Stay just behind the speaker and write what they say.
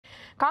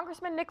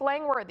Congressman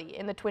Langworthy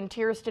in the Twin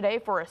Tiers today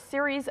for a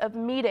series of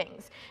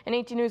meetings. An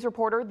 18 News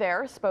reporter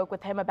there spoke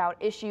with him about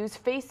issues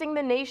facing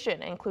the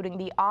nation, including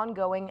the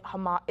ongoing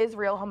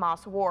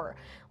Israel-Hamas war.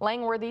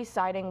 Langworthy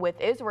siding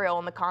with Israel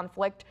in the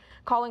conflict,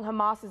 calling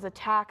Hamas's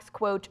attacks,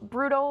 quote,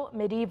 brutal,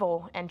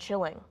 medieval, and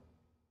chilling.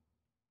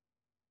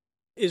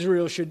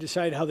 Israel should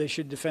decide how they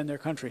should defend their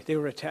country. They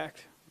were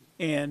attacked.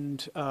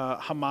 And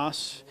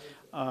Hamas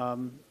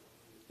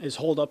is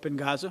holed up in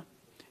Gaza,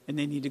 and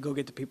they need to go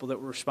get the people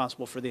that were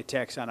responsible for the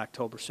attacks on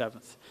October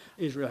 7th.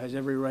 Israel has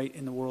every right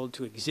in the world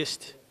to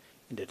exist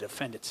and to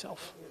defend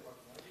itself.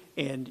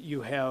 And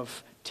you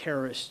have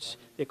terrorists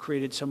that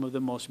created some of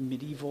the most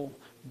medieval,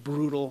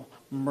 brutal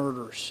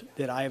murders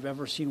that I have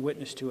ever seen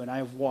witness to. And I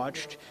have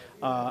watched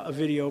a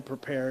video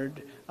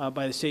prepared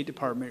by the State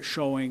Department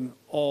showing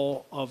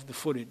all of the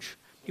footage.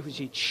 It was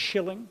a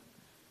chilling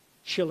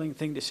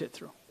thing to sit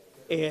through.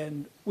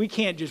 And we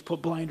can't just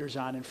put blinders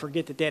on and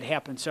forget that that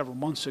happened several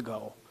months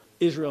ago.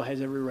 Israel has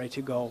every right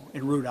to go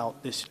and root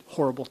out this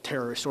horrible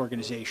terrorist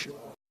organization.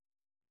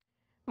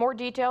 More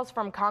details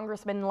from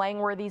Congressman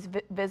Langworthy's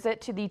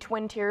visit to the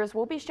Twin Tiers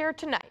will be shared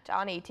tonight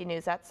on 18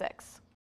 News at 6.